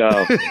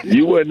 Now,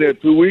 you wasn't there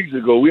 2 weeks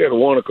ago. We had a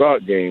 1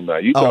 o'clock game now.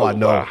 You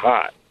talking about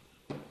hot.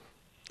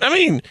 I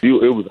mean,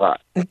 it was hot.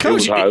 Coach, it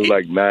was hot. It was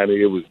like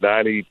 90. It was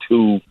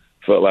 92,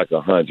 felt like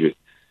 100,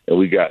 and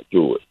we got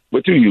through it.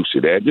 But you're used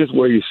to that. Just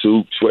wear your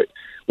suit, sweat.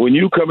 When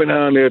you coming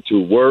down there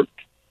to work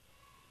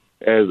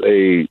as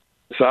a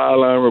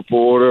sideline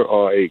reporter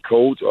or a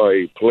coach or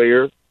a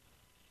player,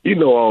 you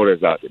know all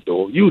that's out the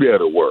door. You there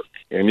to work,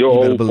 and your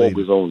whole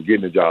focus on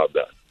getting the job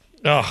done.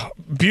 Oh,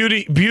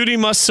 beauty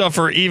must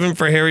suffer even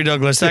for Harry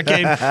Douglas. That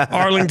game,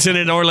 Arlington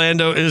and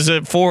Orlando, is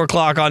at 4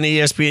 o'clock on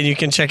ESPN. You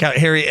can check out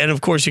Harry, and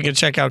of course you can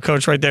check out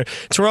Coach right there.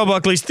 Terrell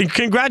Buckley,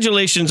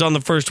 congratulations on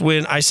the first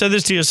win. I said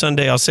this to you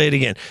Sunday. I'll say it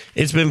again.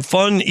 It's been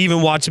fun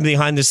even watching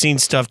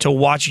behind-the-scenes stuff to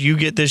watch you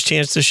get this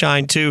chance to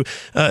shine too.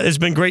 It's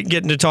been great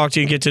getting to talk to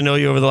you and get to know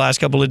you over the last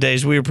couple of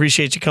days. We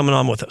appreciate you coming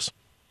on with us.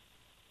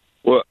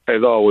 Well,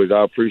 as always,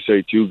 I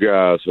appreciate you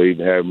guys for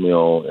even having me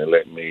on and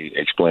letting me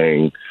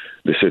explain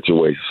the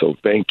situation. So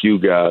thank you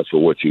guys for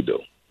what you do.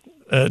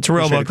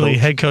 Terrell Buckley,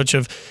 head coach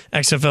of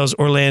XFL's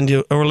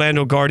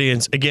Orlando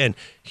Guardians. Again,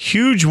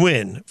 huge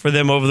win for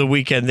them over the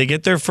weekend. They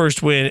get their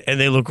first win, and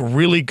they look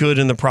really good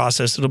in the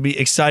process. It'll be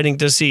exciting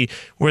to see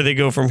where they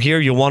go from here.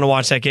 You'll want to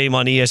watch that game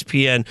on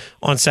ESPN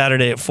on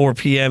Saturday at 4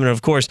 p.m. And,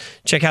 of course,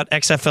 check out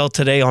XFL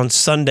Today on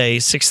Sunday,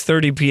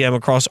 6:30 p.m.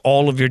 across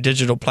all of your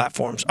digital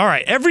platforms. All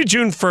right, every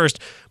June 1st,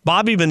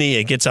 Bobby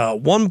Bonilla gets a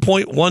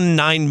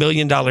 $1.19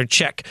 million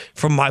check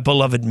from my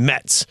beloved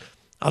Mets.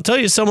 I'll tell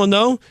you someone,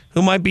 though,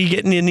 who might be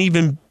getting an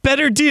even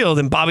better deal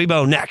than Bobby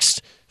Bo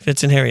next.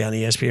 Fitz and Harry on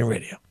ESPN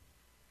Radio.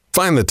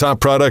 Find the top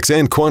products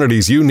and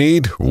quantities you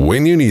need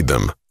when you need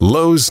them.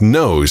 Lowe's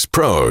knows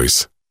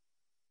pros.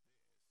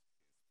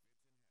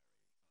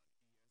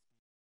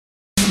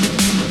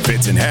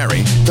 Fitz and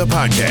Harry, the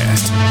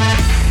podcast.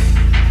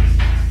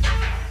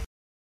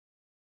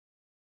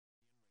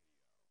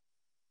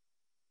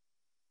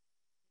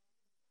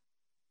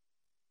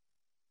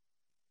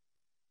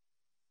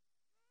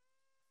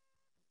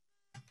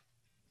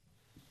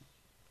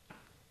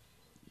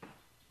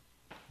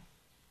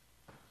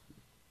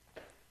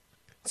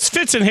 It's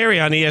Fitz and Harry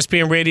on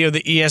ESPN Radio,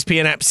 the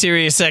ESPN app,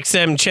 Sirius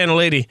XM, Channel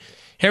 80.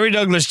 Harry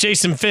Douglas,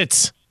 Jason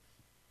Fitz.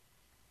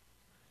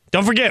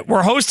 Don't forget,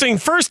 we're hosting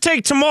First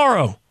Take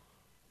tomorrow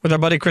with our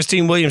buddy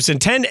Christine Williamson,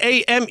 10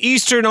 a.m.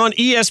 Eastern on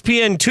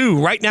ESPN2.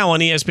 Right now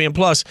on ESPN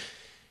Plus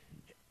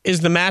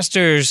is the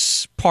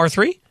Masters Par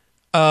 3.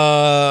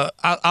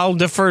 I'll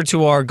defer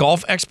to our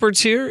golf experts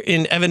here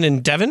in Evan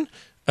and Devin.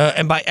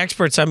 And by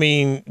experts, I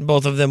mean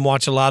both of them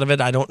watch a lot of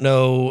it. I don't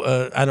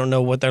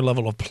know what their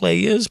level of play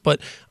is, but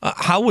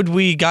how would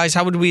we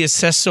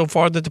assess so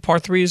far that the Par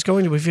 3 is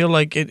going? Do we feel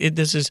like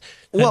this is?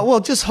 Well,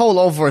 just hold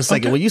on for a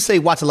second. Okay. When you say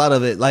watch a lot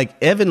of it, like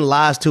Evan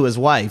lies to his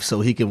wife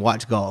so he can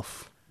watch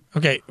golf.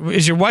 Okay,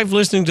 is your wife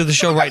listening to the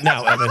show right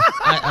now, Evan?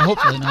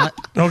 Hopefully not.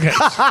 Okay.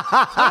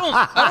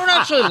 I don't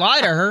actually lie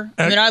to her.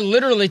 I mean, I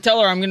literally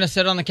tell her I'm going to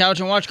sit on the couch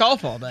and watch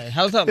golf all day.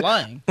 How's that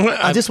lying?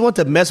 I just want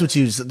to mess with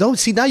you. Don't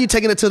see now you're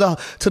taking it to the.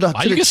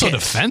 Why you get so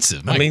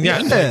defensive? I mean,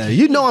 yeah,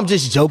 you know I'm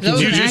just joking.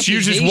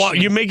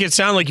 You make it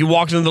sound like you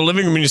walked into the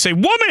living room and you say,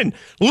 "Woman,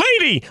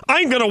 lady,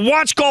 I'm going to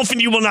watch golf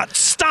and you will not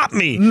stop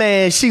me."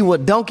 Man, she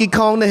would Donkey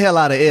Kong the hell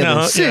out of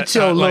Evan. Sit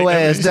your little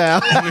ass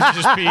down.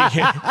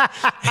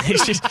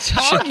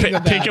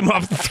 Pick him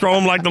up, throw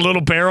him like the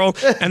little barrel,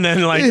 and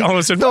then like all of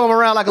a sudden throw him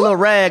around like a little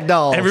rag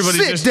doll.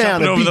 Everybody's just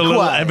jumping over the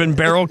little Evan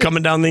barrel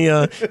coming down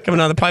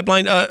the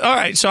pipeline. All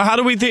right, so how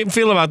do we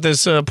feel about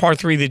this Par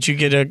 3 that you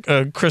get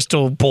a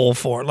crystal bowl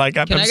for? Like,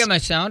 can I get my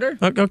sounder?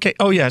 Okay.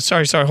 Oh yeah.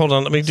 Sorry. Hold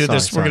on. Let me do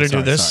this. We're gonna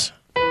do this.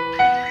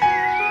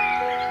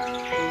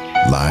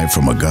 Live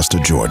from Augusta,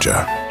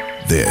 Georgia.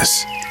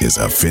 This is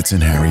a Fitz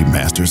and Harry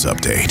Masters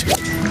Update.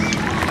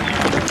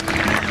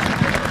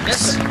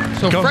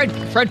 So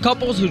Fred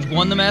Couples, who's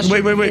won the Masters.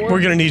 Wait. We're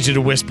going to need you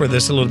to whisper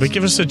this a little bit.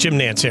 Give us a Jim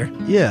Nance here.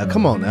 Yeah,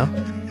 come on now.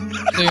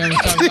 So you're going to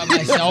talk about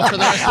myself for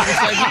the rest of the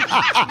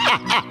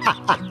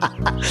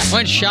segment?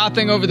 Went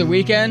shopping over the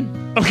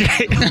weekend.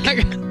 Okay.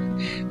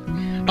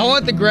 I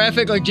want the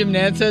graphic like Jim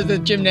Nance says,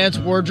 that Jim Nance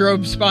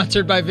wardrobe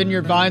sponsored by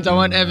Vineyard Vines. I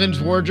want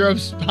Evan's wardrobe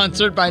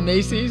sponsored by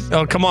Macy's.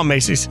 Oh, come on,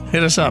 Macy's.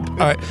 Hit us up. All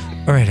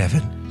right,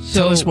 Evan.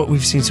 Tell us what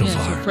we've seen so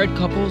far. So Fred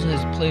Couples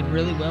has played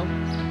really well.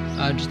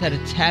 Just had a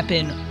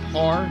tap-in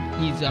par.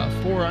 He's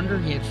 4 under.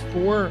 He had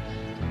 4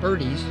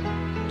 birdies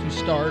to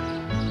start.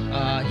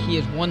 He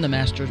has won the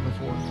Masters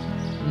before.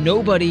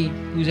 Nobody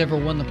who's ever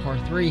won the Par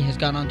 3 has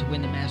gone on to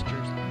win the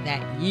Masters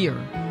that year.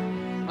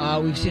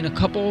 We've seen a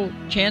couple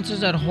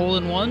chances at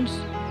hole-in-ones.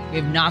 We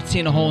have not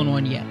seen a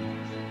hole-in-one yet.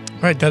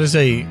 Right, that is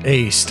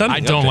a stunning. I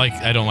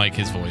don't like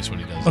his voice when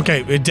he does.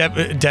 Okay,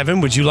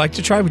 Devin, would you like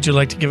to try? Would you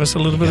like to give us a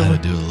little bit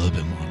of do a little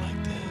bit more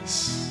like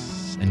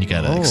this, and you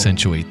got to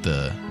accentuate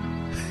the.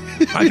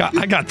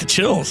 I got the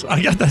chills.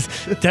 I got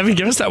that. Devin,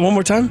 give us that one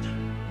more time.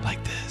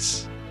 Like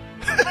this.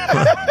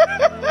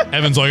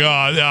 Evan's like,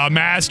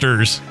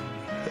 Masters.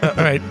 All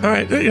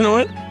right. You know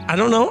what? I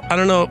don't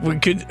know. We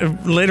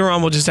could later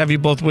on. We'll just have you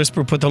both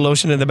whisper, put the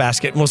lotion in the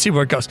basket, and we'll see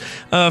where it goes.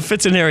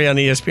 Fitz and Harry on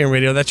ESPN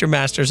Radio. That's your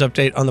Masters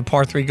update on the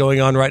Par 3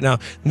 going on right now.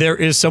 There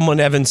is someone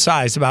Evan's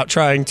size about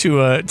trying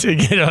to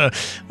get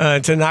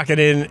to knock it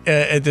in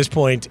at this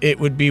point. It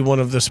would be one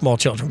of the small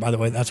children, by the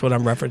way. That's what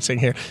I'm referencing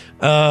here.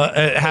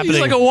 Happening.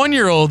 He's like a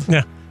 1-year-old.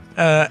 Yeah.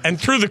 And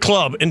threw the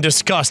club in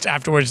disgust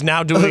afterwards.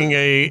 Now doing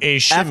a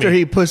shimmy. After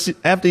he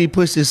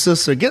pushed his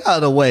sister, get out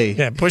of the way.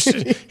 Yeah,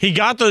 he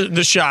got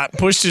the shot,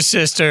 pushed his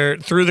sister,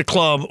 threw the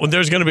club. Well,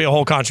 there's going to be a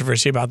whole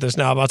controversy about this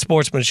now, about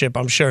sportsmanship,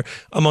 I'm sure,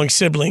 among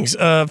siblings.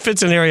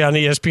 Fitz and Harry on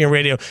ESPN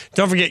Radio.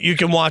 Don't forget, you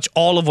can watch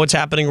all of what's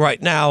happening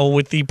right now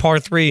with the Par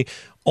 3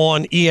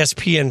 on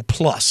ESPN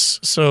Plus.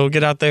 So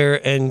get out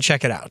there and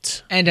check it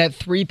out. And at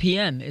 3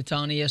 p.m., it's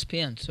on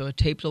ESPN. So a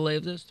tape delay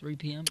of this, 3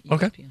 p.m. ESPN.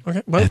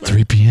 Okay. Well, at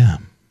 3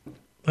 p.m.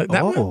 Like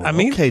that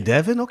okay,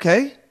 Devin.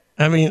 Okay.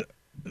 I mean,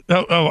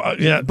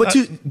 yeah. But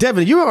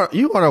Devin, you are a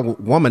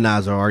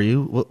womanizer, are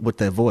you? With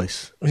that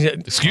voice? Yeah,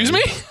 excuse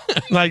me.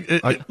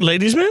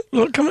 Ladies, man,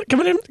 coming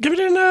in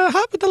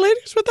hot with the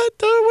ladies with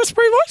that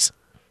whispery voice.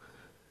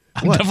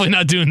 I'm definitely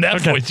not doing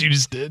that voice you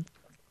just did.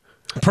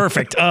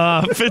 Perfect.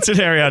 Fitz and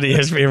Harry on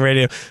ESPN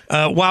Radio.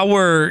 While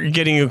we're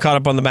getting you caught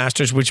up on the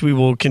Masters, which we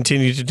will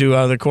continue to do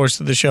out of the course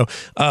of the show,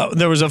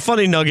 there was a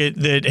funny nugget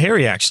that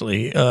Harry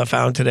actually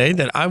found today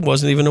that I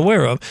wasn't even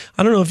aware of.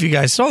 I don't know if you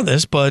guys saw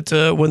this, but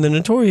when the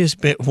Notorious,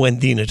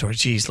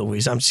 geez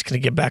Louise, I'm just going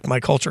to get back my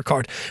culture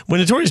card. When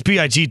Notorious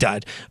B.I.G.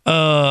 died,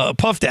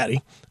 Puff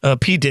Daddy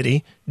P.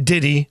 Diddy,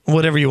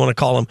 whatever you want to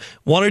call him,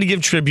 wanted to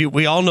give tribute.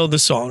 We all know the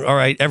song, all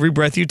right? Every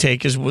Breath You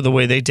Take is the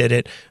way they did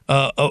it.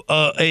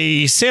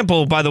 A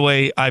sample, by the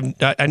way, I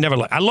never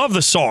liked. I love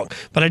the song,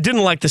 but I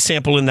didn't like the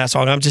sample in that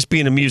song. I'm just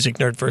being a music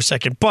nerd for a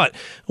second. But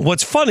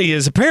what's funny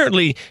is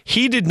apparently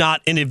he did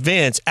not in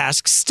advance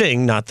ask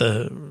Sting, not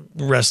the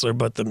wrestler,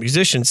 but the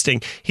musician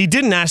Sting. He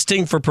didn't ask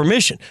Sting for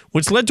permission,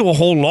 which led to a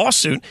whole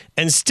lawsuit.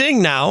 And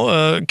Sting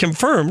now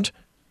confirmed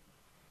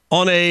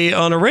on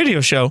a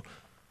radio show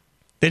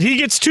that he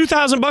gets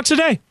 $2,000 a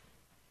day,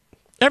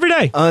 every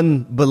day.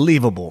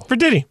 Unbelievable. For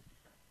Diddy.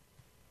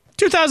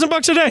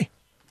 $2,000 a day.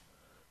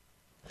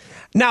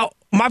 Now,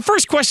 my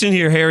first question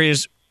here, Harry,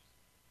 is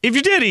if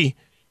you're Diddy,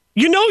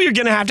 you know you're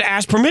going to have to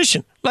ask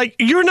permission. Like,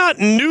 you're not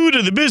new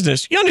to the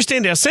business. You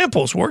understand how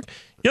samples work.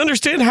 You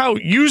understand how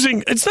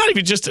it's not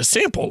even just a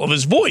sample of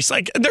his voice.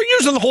 Like, they're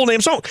using the whole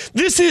damn song.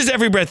 This is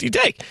Every Breath You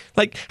Take.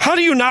 Like, how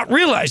do you not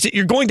realize that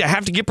you're going to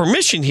have to get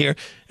permission here?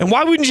 And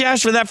why wouldn't you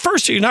ask for that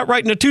first so you're not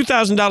writing a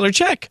 $2,000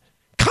 check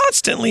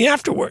constantly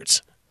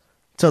afterwards?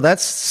 So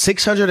that's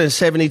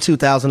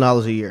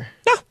 $672,000 a year.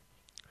 Yeah.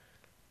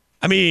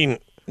 I mean,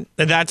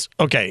 that's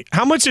okay.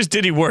 How much is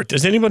Diddy worth?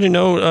 Does anybody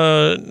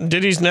know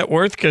Diddy's net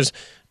worth? Because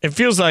it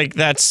feels like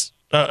that's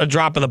a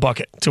drop in the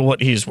bucket to what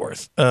he's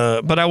worth.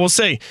 But I will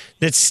say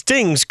that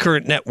Sting's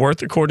current net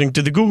worth, according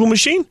to the Google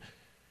machine,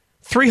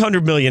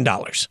 $300 million.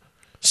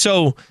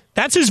 So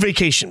that's his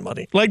vacation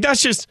money. Like,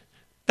 that's his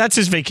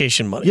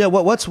vacation money. Yeah,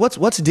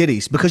 what's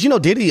Diddy's? Because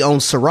Diddy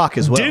owns Ciroc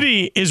as well.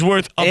 Diddy is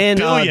worth $1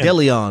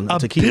 billion.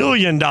 $1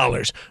 billion.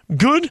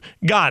 Good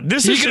God.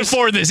 He can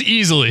afford this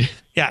easily.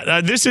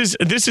 Yeah, this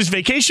is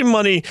vacation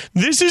money.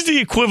 This is the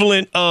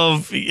equivalent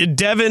of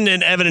Devin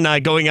and Evan and I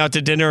going out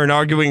to dinner and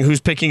arguing who's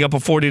picking up a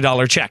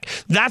 $40 check.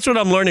 That's what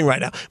I'm learning right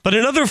now. But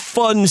another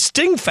fun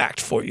Sting fact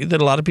for you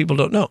that a lot of people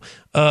don't know.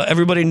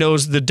 Everybody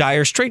knows the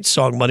Dire Straits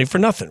song "Money for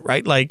Nothing,"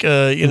 right? Like,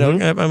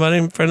 my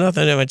money for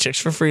nothing and my chicks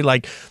for free.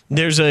 Like,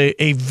 there's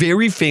a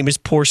very famous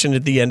portion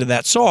at the end of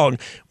that song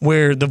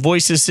where the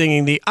voice is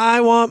singing the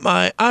I want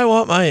my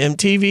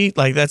MTV.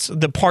 Like, that's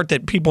the part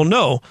that people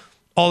know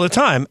all the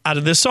time out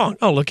of this song.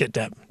 Oh, look at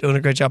Deb doing a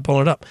great job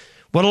pulling it up.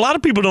 What a lot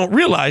of people don't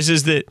realize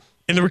is that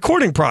in the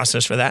recording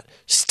process for that,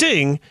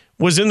 Sting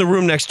was in the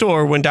room next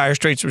door when Dire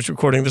Straits was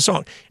recording the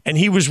song, and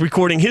he was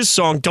recording his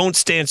song Don't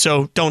Stand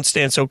So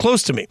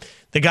Close to Me.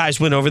 The guys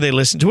went over, they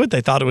listened to it,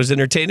 they thought it was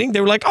entertaining. They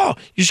were like, oh,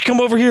 you should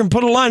come over here and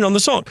put a line on the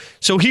song.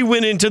 So he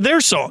went into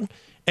their song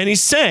and he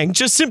sang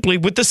just simply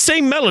with the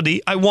same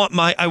melody, I want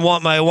my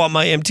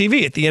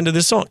MTV at the end of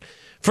this song.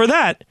 For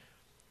that,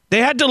 they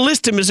had to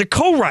list him as a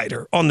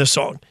co-writer on the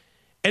song.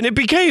 And it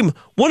became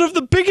one of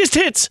the biggest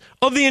hits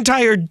of the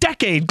entire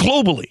decade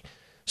globally.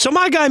 So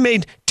my guy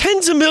made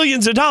tens of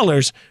millions of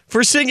dollars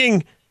for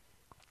singing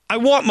I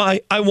want my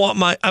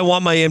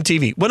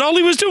MTV. When all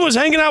he was doing was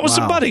hanging out with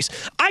some buddies.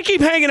 I keep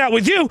hanging out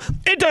with you.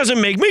 It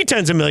doesn't make me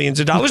tens of millions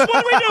of dollars. What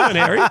are we doing,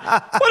 Harry? What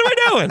are we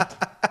doing?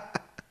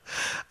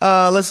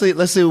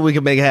 Let's see what we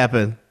can make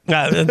happen.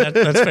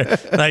 That's fair.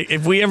 Like,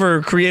 if we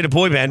ever create a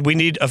boy band, we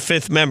need a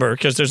fifth member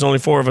because there's only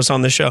 4 of us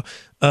on the show.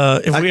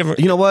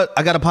 You know what?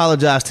 I got to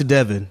apologize to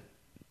Devin.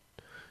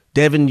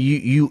 Devin,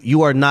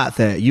 you are not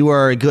that. You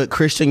are a good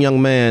Christian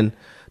young man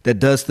that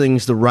does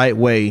things the right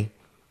way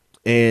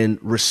and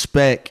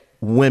respect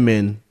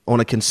women on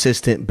a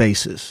consistent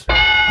basis.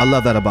 I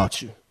love that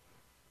about you.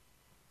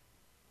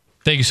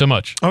 Thank you so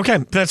much. Okay,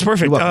 that's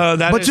perfect.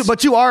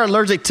 But you are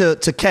allergic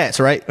to cats,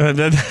 right?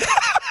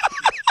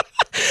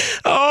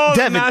 Oh,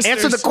 Devin,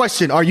 answer the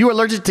question. Are you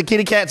allergic to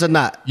kitty cats or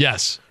not?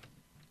 Yes.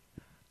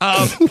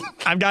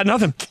 I've got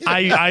nothing.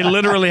 I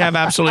literally have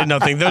absolutely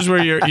nothing. Those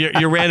were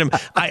your random.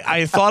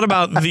 I thought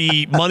about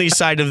the money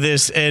side of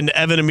this, and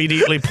Evan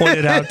immediately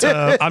pointed out.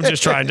 I'm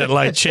just trying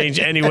to change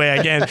any way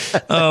I can.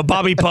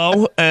 Bobby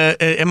Poe.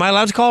 Am I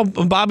allowed to call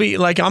Bobby?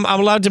 Like, I'm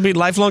allowed to be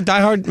lifelong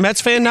diehard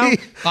Mets fan now.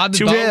 Bobby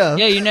Poe.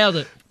 Yeah, you nailed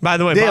it. By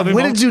the way, Damn, Bobby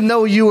when Poe, did you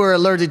know you were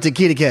allergic to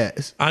kitty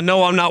cats? I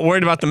know I'm not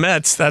worried about the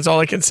Mets. That's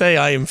all I can say.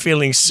 I am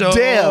feeling so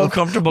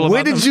comfortable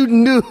about them.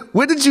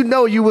 When did you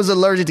know you was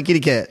allergic to kitty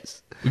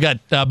cats? We got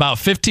about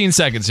 15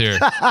 seconds here.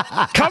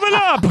 Coming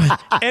up,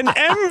 an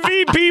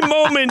MVP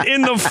moment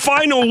in the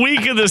final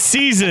week of the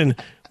season.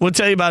 We'll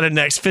tell you about it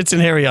next. Fitz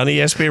and Harry on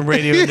ESPN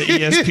Radio and the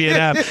ESPN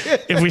app,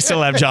 if we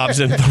still have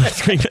jobs in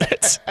 3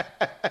 minutes.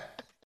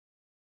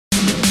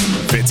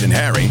 Fitz and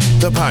Harry,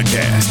 the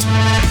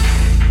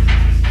podcast.